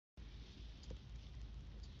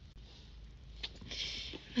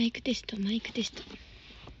マイクテスト、マイクテスト。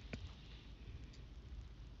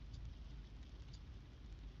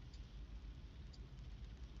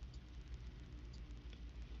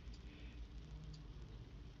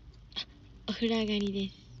お風呂上がりで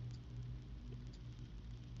す。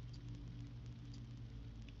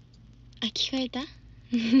あ、聞こえた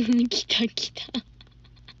来た来た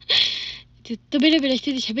ずっとベラベラし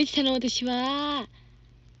てて喋ってたの、私は。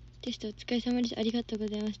テストお疲れ様です。ありがとうご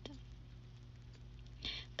ざいました。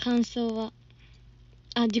感想は、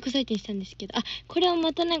自己採点したんですけど、これは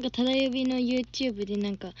またなんかただ呼びの YouTube でな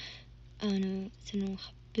んか、その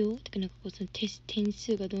発表とかなんかこうその点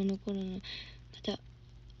数がどうのこうの、また、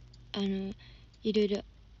いろいろ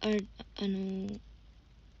ある、なん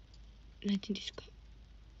ていうんですか、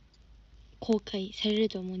公開される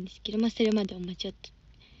と思うんですけど、それまでお待ちは、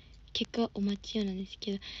結果お待ちよなんです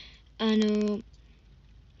けど、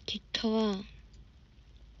結果は、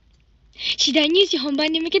次第入試本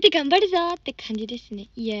番に向けて頑張るぞって感じですね。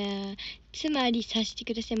いやー、つまり察して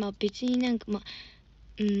ください。別になんか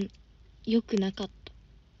良くなかった。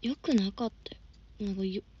良くなかったよ。なんか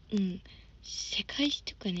世界史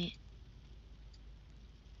とかね、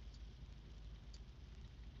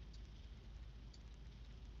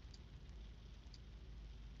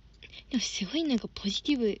でもすごいなんかポジ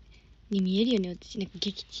ティブに見えるよね、私。なんか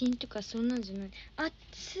撃沈とかそんなんじゃない。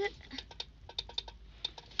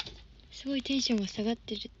すごいテンションが下がっ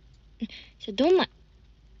てる。ドンマイ。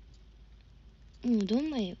もうド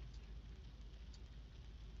ンマイよ。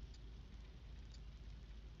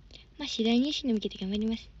次第入試に向けて頑張り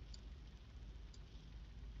ます。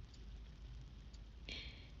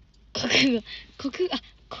国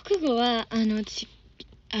語は、私、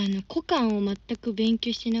古漢を全く勉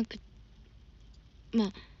強してなく、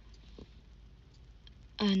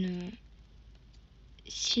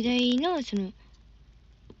次第の、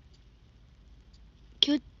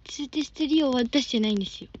共通テスト利用は出してないんで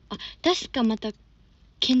すよ。出すかまた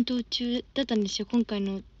検討中だったんですよ、今回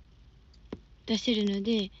の出せるの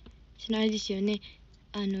で、あれですよね、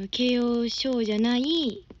慶応賞じゃな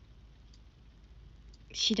い、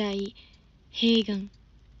次第、併願、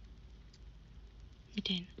み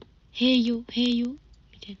たいな。併用み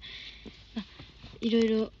たいな。いろい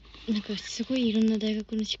ろ、なんかすごいいろんな大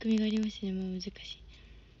学の仕組みがありますね。難しい。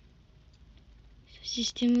シ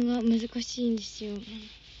ステムが難しいんですよ。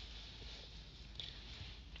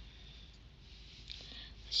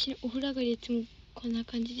私お風呂上がりいつもこんな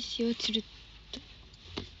感じですよ、つるっと。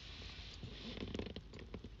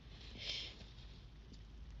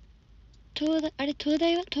東大今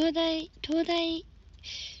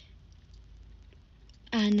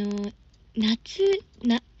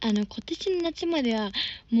年の夏までは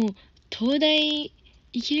もう東大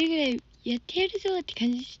行けるぐらいやってやるぞって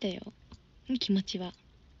感じでしたよ、気持ちは。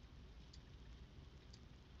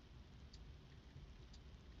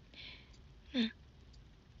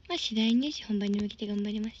次第入試本番に向けて頑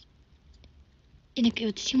張ります。なんか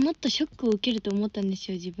私もっとショックを受けると思ったんで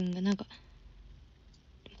すよ、自分が。なんか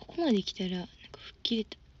ここまで来たらなんか吹っ切れ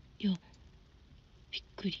た。いや、びっ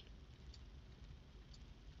くり。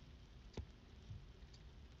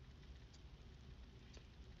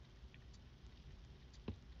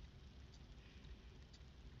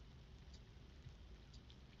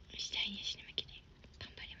次第入試に向けて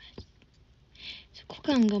頑張ります。古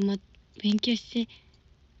漢が勉強して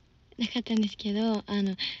なかったんですけど、な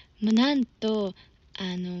んと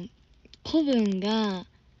古文が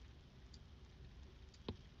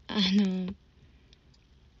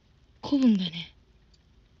古文がね、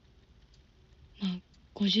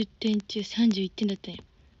50点中31点だったよ。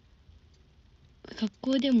学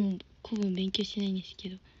校でも古文勉強してないんですけ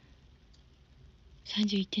ど、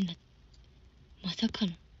31点だった。まさか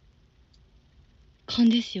の勘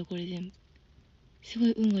ですよ、これ全部。すご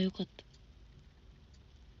い運が良かった。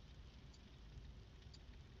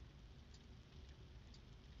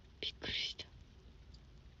びっくりした。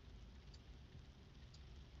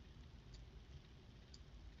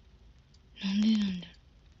なんでなんだろ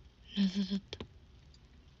う、謎だった。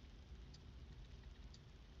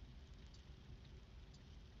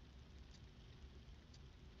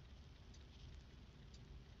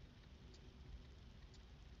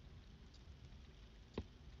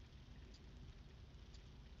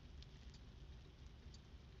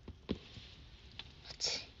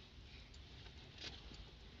暑い。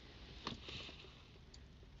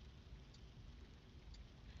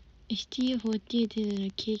STU48 で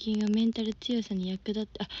の経験がメンタル強さに役立っ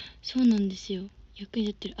て、そうなんですよ。役に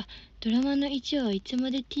立ってる。ドラマの1話はいつま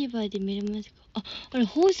で TVer で見れますか？あれ、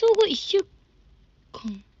放送後1週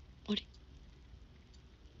間。あれ、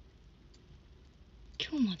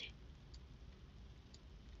今日まで。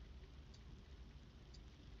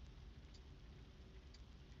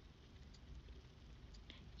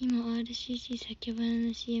今 RCC 先花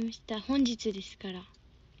の CM した。本日ですから、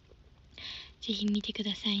ぜひ見てく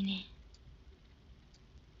ださいね。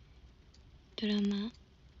ドラマね、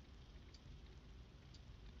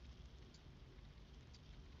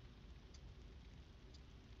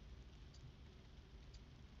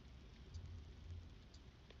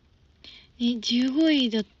15位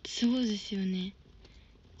だって、そうですよね。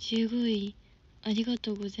15位ありが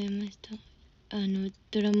とうございました。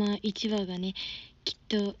ドラマ1話がね、きっ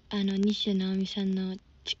と西田直美さんの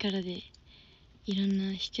力でいろん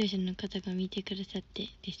な視聴者の方が見てくださって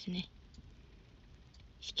ですね。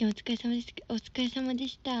試験お疲れ様です。お疲れ様で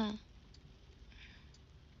した。あ、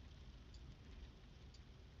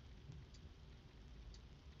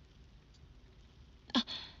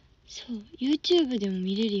そう、YouTube でも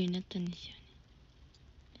見れるようになったんですよ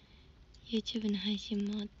ね。YouTube の配信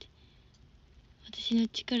もあって、私の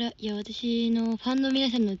力、いや私のファンの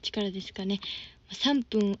皆さんの力ですかね。3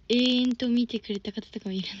分永遠と見てくれた方とか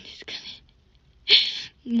もいるんですか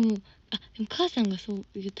ね。もう、でも母さんがそう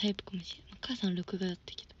いうタイプかもしれない。母さんは録画だっ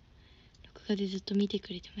たけど、録画でずっと見てく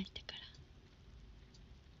れてましたか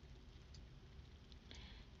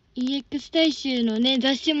ら。EX 大衆のね、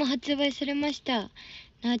雑誌も発売されました。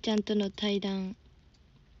なあちゃんとの対談。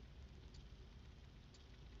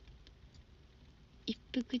一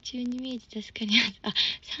服中に見えて助かります。あ、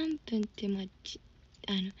3分って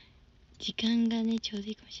時間がね、ちょうど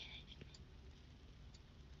いいかもしれないですね。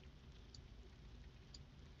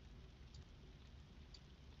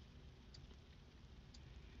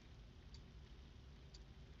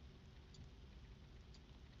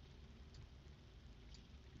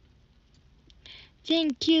全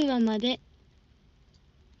9話まで、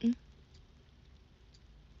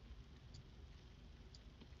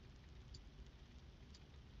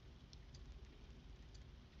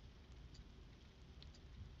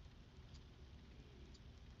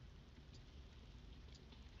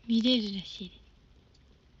見れるらしいで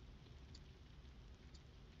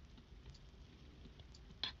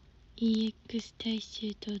す。EX 大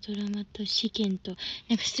衆とドラマと試験と、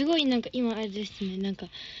なんかすごいなんか今あれですね、なんか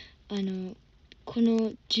こ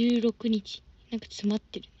の16日、なんか詰まっ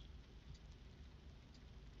てる。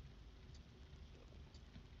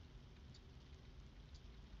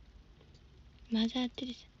マザー・テ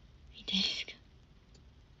レサみたいですか。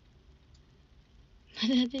マ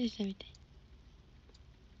ザー・テレサみたい。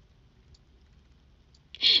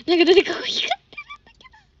なんかだってここ光ってるんだ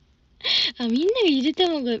けど。みんながゆで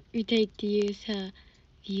卵みたいっていうさ、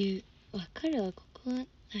理由、わかるわ、ここは、あれ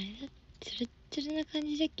だ、ツルッツルな感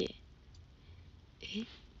じだっけ。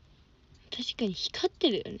確かに光って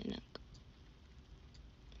るよね、なんか。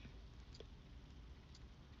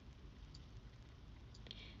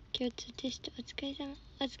共通テストお疲れ様、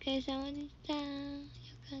お疲れ様でした。よ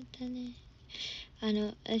かったね。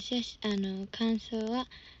私は、感想は、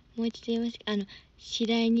もう一度言います。次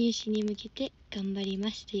第入試に向けて頑張り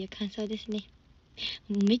ますという感想ですね。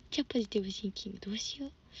めっちゃポジティブシンキング。どうし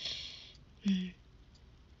よう。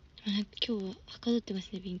なんか今日ははかどってま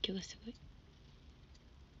すね、勉強がすごい。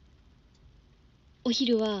お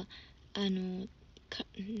昼は、なんていうか、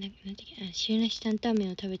汁なし担々麺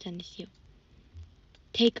を食べたんですよ。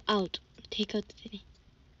テイクアウトでね。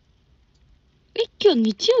今日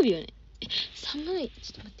日曜日よね。寒い。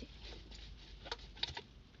ちょっと待って。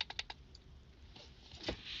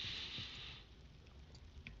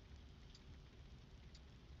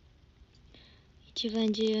一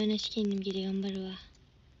番重要な試験に向けて頑張るわ。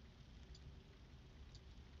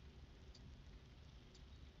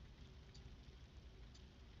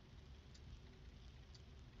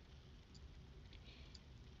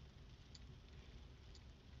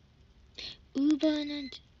ウーバーなん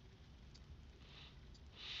て。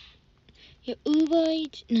いや、ウーバー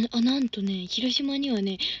イーツ、なんとね、広島には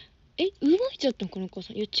ね、ウーバーイーツだったのかな、お母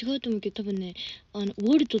さん。いや、違うと思うけど、多分ね、ウ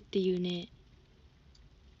ォルトっていうね、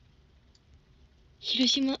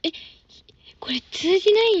広島、これ通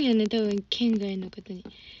じないんよね、多分、県外の方に。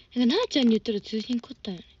なんか、なあちゃんに言ったら通じんかっ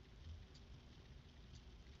たんよね。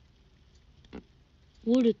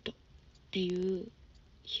ウォルトっていう、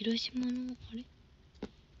広島の、あれ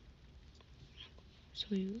そ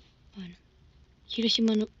ういう、広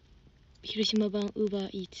島の、広島版ウーバー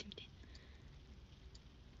イーツみたい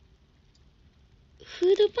な。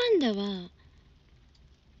フードパンダは、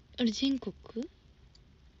あれ全国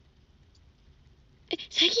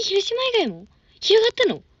最近広島以外も広がった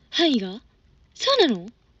の範囲が。そうなの。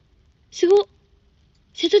すごっ。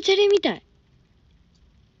瀬戸チャレみたい。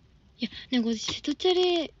いや、なんか私、瀬戸チャ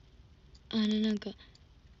レ、なんか、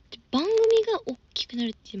番組が大きくな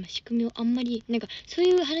るっていう仕組みをあんまり、なんか、そう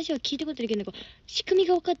いう話は聞いたことあるけど、なんか、仕組み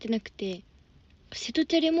が分かってなくて、瀬戸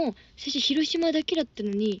チャレも最初広島だけだったの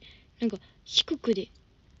に、なんか四国で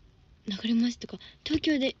流れますとか東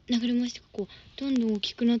京で流れますとか、こうどんどん大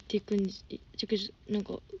きくなっていくんです。だけどなん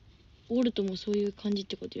かウォルトもそういう感じっ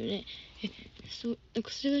てことよね。そう、なん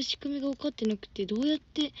かそれが仕組みが分かってなくて、どうやっ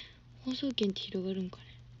て放送権って広がるんかね。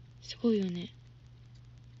すごいよね。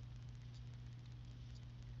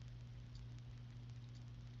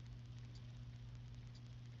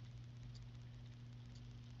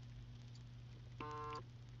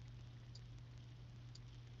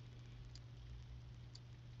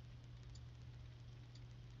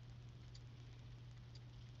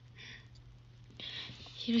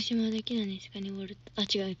広島だけなんですかね、ウォルト。あ、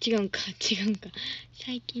違うんか、違うんか。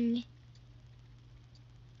最近ね。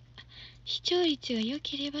視聴率が良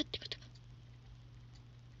ければってことか。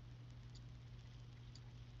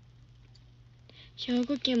兵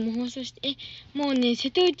庫県も放送して、もうね、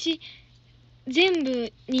瀬戸内全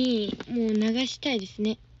部にもう流したいです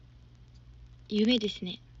ね。夢です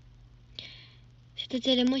ね。瀬戸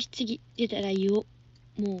内でもし次出たら言おう。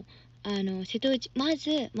もう、瀬戸内、まず、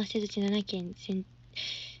瀬戸内7県、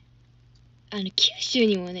九州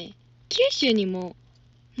にもね、九州にも、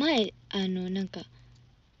前、なんか、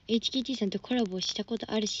HKT さんとコラボしたこと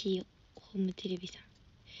あるし、ホームテレビさ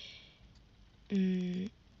ん。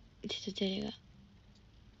瀬戸内が。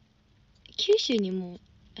九州にも、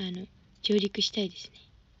上陸したいですね。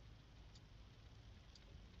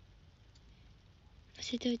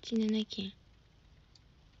瀬戸内7県、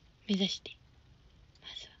目指して、ま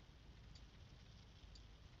ずは。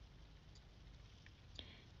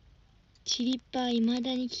チリパ未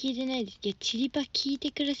だに聞いてないです。いや、チリパ聞い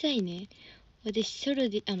てくださいね。私ソロ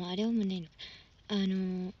で、あれはもうないのか。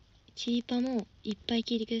チリパもいっぱい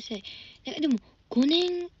聞いてください。でも、5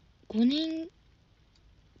年、5年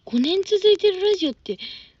続いてるラジオって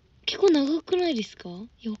結構長くないですか？い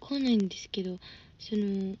や、わかんないんですけど、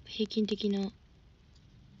平均的な、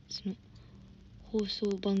その、放送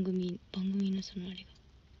番組のあれが。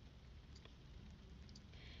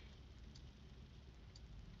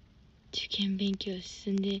受験勉強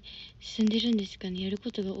進んでるんですかね。やる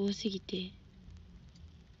ことが多すぎて。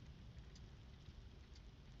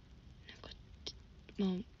な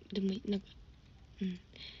んか、でも、なんか、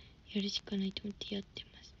やるしかないと思ってやってま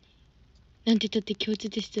すね。なんて言ったって共通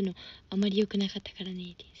テストのあまり良くなかったから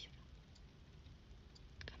ね、です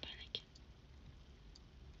が。頑張らなきゃ。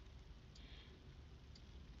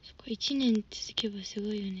そこ1年続けばす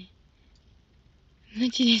ごいよね。マ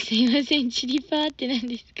ジですいません。チリパーって何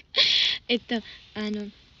ですか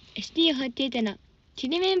？STU48 のチ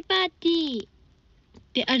リメンパーティーっ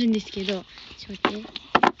てあるんですけど、ちょっと待って。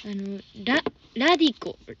ラディ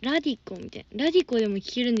コみたいな。ラディコでも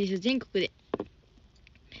聴けるんですよ、全国で。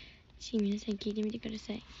皆さん聞いてみてくだ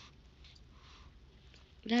さい。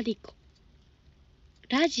ラジコ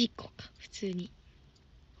か、普通に。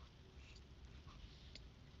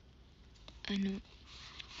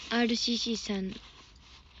RCC さん、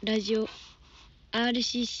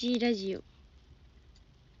RCC ラジオ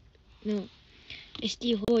の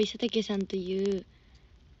ST48 佐竹さんという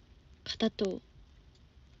方と、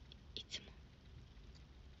いつも、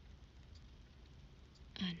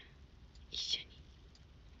一緒に、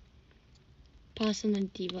ラ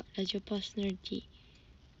ジオパーソナリテ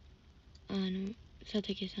ィ、佐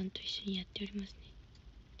竹さんと一緒にやっておりますね。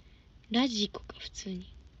ラジコか、普通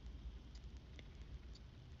に。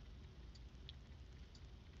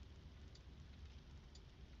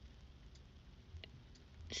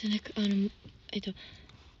なんか、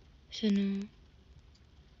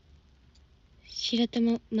白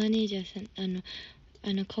玉マネージャーさん、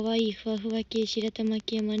可愛いふわふわ系白玉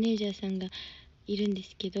系マネージャーさんがいるんで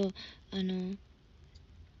すけど、そ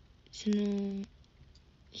の、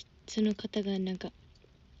その方がなんか、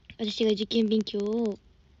私が受験勉強を、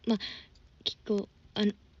結構、な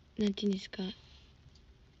んていうんですか、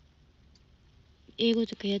英語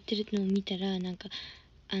とかやってるのを見たら、なんか、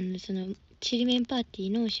ちりめんパーティ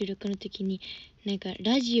ーの収録の時に、なんか、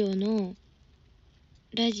ラジオの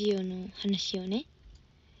話をね、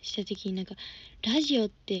した時になんか、ラジオっ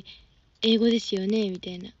て英語ですよねみた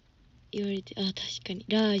いな言われて、確かに、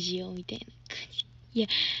ラジオみたいな感じ。いや、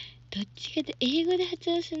どっちかって英語で発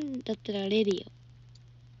音するんだったら、レディオ。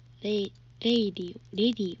レディオ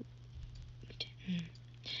みたい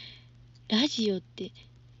な。ラジオって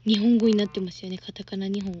日本語になってますよね、カタカナ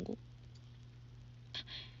日本語。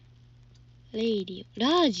レイディオ。ラ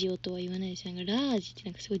ージオとは言わないです。なんかラージって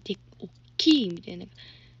なんかすごい大きいみたいな。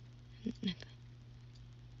なんか、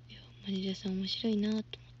いや、マネージャーさん面白いなと思っ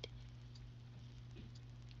て。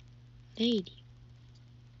レイディ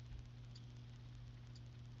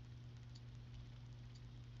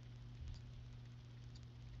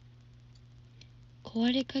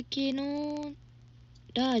壊れかけの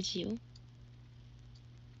ラジオ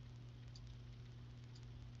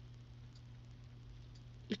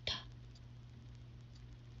歌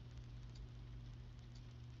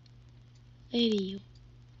エリ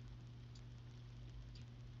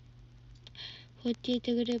オ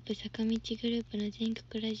48グループ坂道グループの全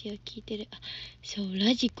国ラジオを聞いてる。あ、そう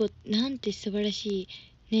ラジコなんて素晴らし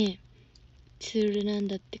いねツールなん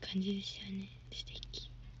だって感じですよね。素敵。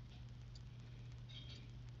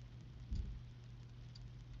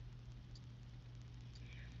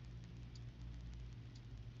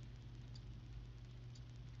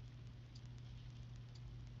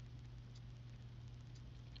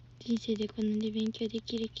人生でこんなに勉強で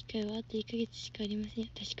きる機会はあと1ヶ月しかありませんよ。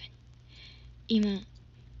確かに今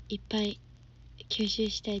いっぱい吸収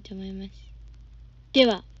したいと思います。で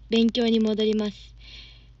は勉強に戻ります。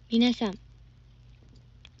皆さん今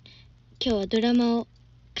日はドラマを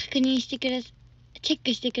確認してくださチェッ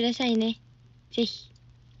クしてくださいね。ぜひ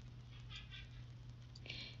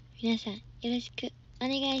皆さんよろしくお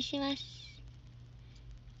願いします。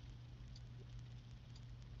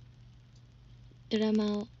ドラ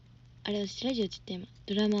マを私ラジオちょっと今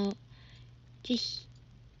ドラマをぜひ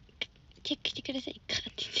チェックしてください。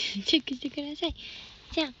チェックしてください。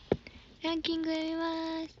じゃあランキング読み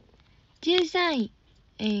ます。13位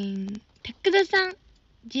タクドさん、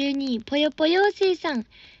12位ぽよぽようせいさん、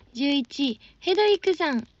11位ヘドイク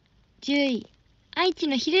さん、10位愛知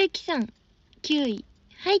のひろゆきさん、9位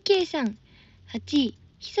背景さん、8位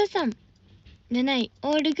ひささん、7位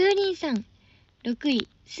オールグーリンさん、6位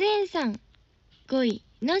スエンさん、5位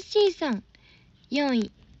ノッシーさん、4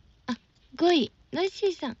位5位ノッシ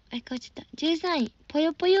ーさん、変わっちゃった。13位ぽ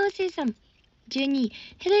よぽようせいさん、12位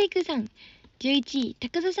ヘドイクさん、11位タ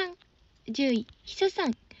クドさん、10位ひささ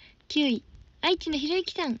ん、9位愛知のひろゆ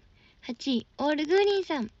きさん、8位オールグーリン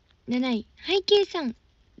さん、7位背景さん、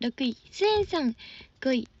6位スエンさん、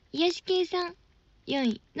5位癒し系さん、4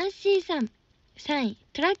位ナッシーさん、3位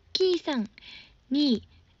トラッキーさん、2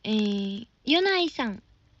位ヨナイさん、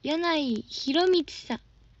ヨナイひろみつさん、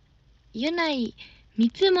ヨナイみ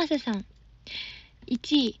つまささん、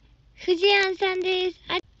1位ふじあんさんです。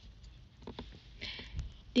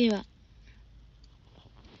では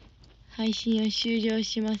配信を終了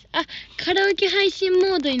します。カラオケ配信モ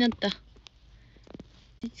ードになった。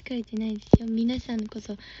疲れてないですよ。皆さんこ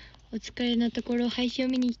そお疲れのところ配信を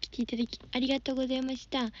見に来ていただきありがとうございまし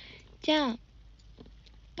た。じゃあ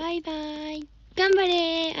バイバイ。頑張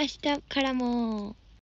れ明日からも。